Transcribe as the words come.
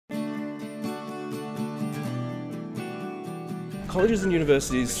Colleges and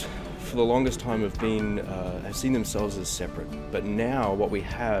universities for the longest time have seen themselves as separate, but now what we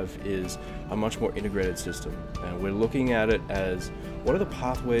have is a much more integrated system, and we're looking at it as what are the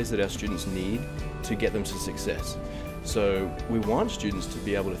pathways that our students need to get them to success. So we want students to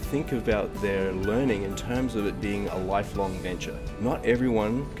be able to think about their learning in terms of it being a lifelong venture. Not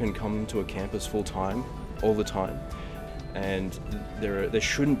everyone can come to a campus full time all the time, and there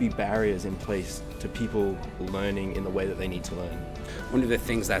shouldn't be barriers in place to people learning in the way that they need to learn. One of the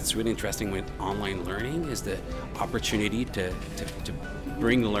things that's really interesting with online learning is the opportunity to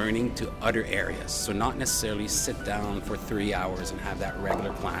bring learning to other areas. So not necessarily sit down for 3 hours and have that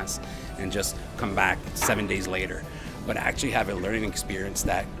regular class and just come back 7 days later, but actually have a learning experience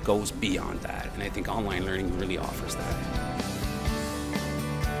that goes beyond that. And I think online learning really offers that.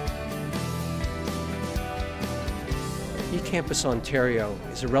 eCampusOntario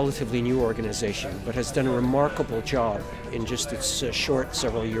is a relatively new organization, but has done a remarkable job in just its short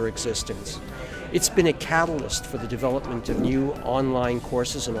several-year existence. It's been a catalyst for the development of new online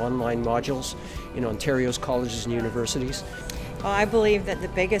courses and online modules in Ontario's colleges and universities. Well, I believe that the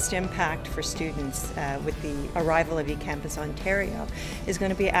biggest impact for students with the arrival of eCampusOntario is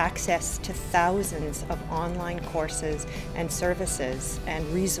going to be access to thousands of online courses and services and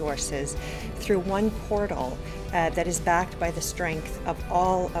resources through one portal that is backed by the strength of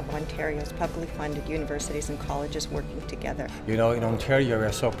all of Ontario's publicly funded universities and colleges working together. You know, in Ontario we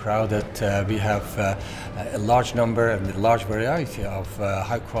are so proud that we have a large number and a large variety of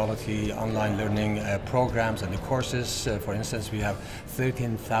high quality online learning programs and the courses. For instance, we have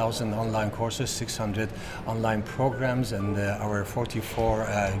 13,000 online courses, 600 online programs, and our 44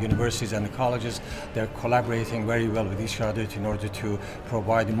 universities and colleges, they're collaborating very well with each other in order to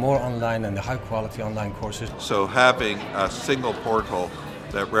provide more online and high quality online courses. So having a single portal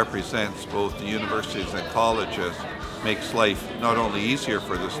that represents both the universities and colleges makes life not only easier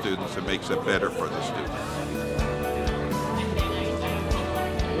for the students, it makes it better for the students.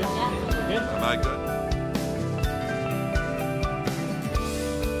 Am I good?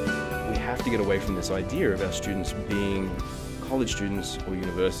 We have to get away from this idea of our students being college students or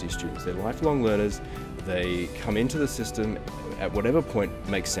university students. They're lifelong learners. They come into the system at whatever point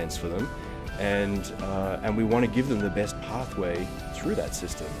makes sense for them, and we want to give them the best pathway through that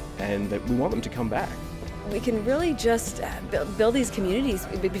system, and that we want them to come back. We can really just build these communities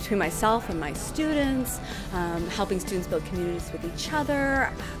between myself and my students, helping students build communities with each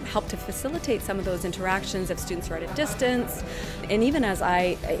other, help to facilitate some of those interactions if students are at a distance. And even as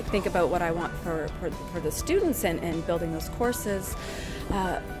I think about what I want for the students and building those courses,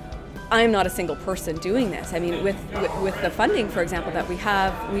 I'm not a single person doing this. I mean, with the funding, for example, that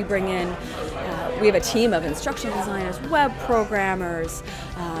we bring in, we have a team of instructional designers, web programmers,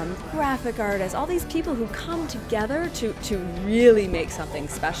 graphic artists, all these people who come together to really make something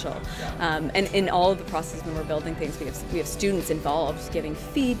special. And in all of the processes when we're building things, we have students involved, giving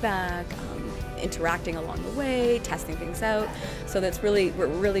feedback, interacting along the way, testing things out. So that's we're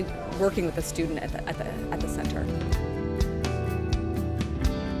really working with the student at the center.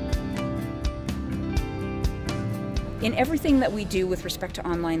 In everything that we do with respect to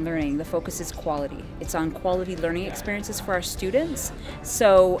online learning, the focus is quality. It's on quality learning experiences for our students.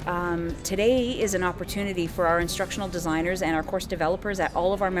 So today is an opportunity for our instructional designers and our course developers at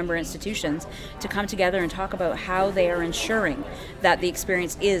all of our member institutions to come together and talk about how they are ensuring that the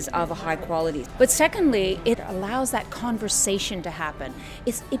experience is of a high quality. But secondly, it allows that conversation to happen.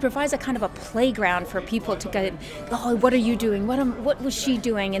 It provides a kind of a playground for people to go, oh, what are you doing? What was she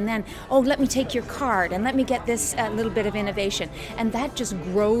doing? And then, oh, let me take your card and let me get this little bit of innovation, and that just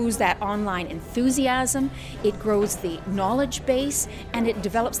grows that online enthusiasm. It grows the knowledge base, and it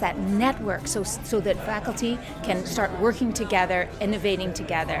develops that network so that faculty can start working together, innovating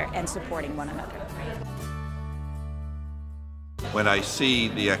together, and supporting one another. When I see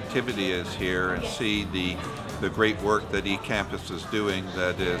the activity is here and see the great work that eCampus is doing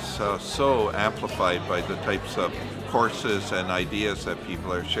that is so amplified by the types of courses and ideas that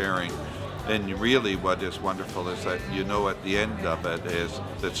people are sharing, then really what is wonderful is that you know at the end of it is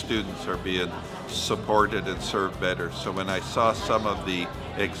that students are being supported and served better. So when I saw some of the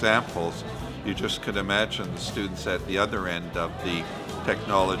examples, you just could imagine the students at the other end of the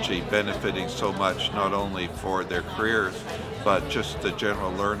technology benefiting so much, not only for their careers, but just the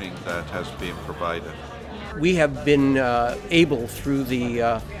general learning that has been provided. We have been able, through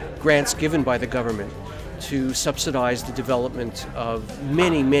the grants given by the government, to subsidize the development of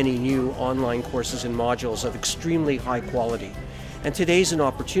many, many new online courses and modules of extremely high quality. And today's an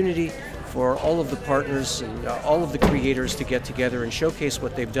opportunity for all of the partners and all of the creators to get together and showcase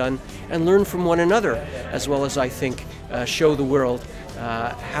what they've done and learn from one another, as well as, I think, show the world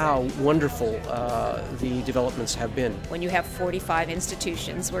how wonderful the developments have been. When you have 45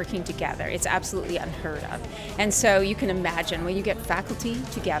 institutions working together, it's absolutely unheard of. And so you can imagine when you get faculty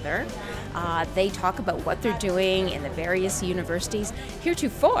together, they talk about what they're doing in the various universities.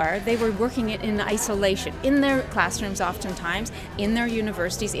 Heretofore, they were working it in isolation, in their classrooms oftentimes, in their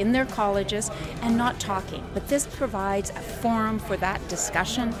universities, in their colleges, and not talking. But this provides a forum for that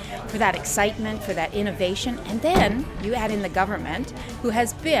discussion, for that excitement, for that innovation. And then you add in the government, who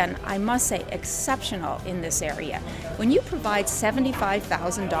has been, I must say, exceptional in this area. When you provide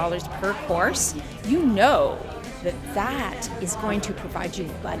 $75,000 per course, you know that that is going to provide you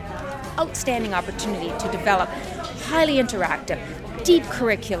an outstanding opportunity to develop highly interactive, deep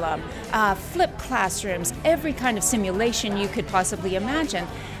curriculum, flipped classrooms, every kind of simulation you could possibly imagine.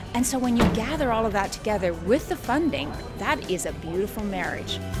 And so when you gather all of that together with the funding, that is a beautiful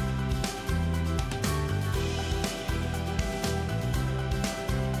marriage.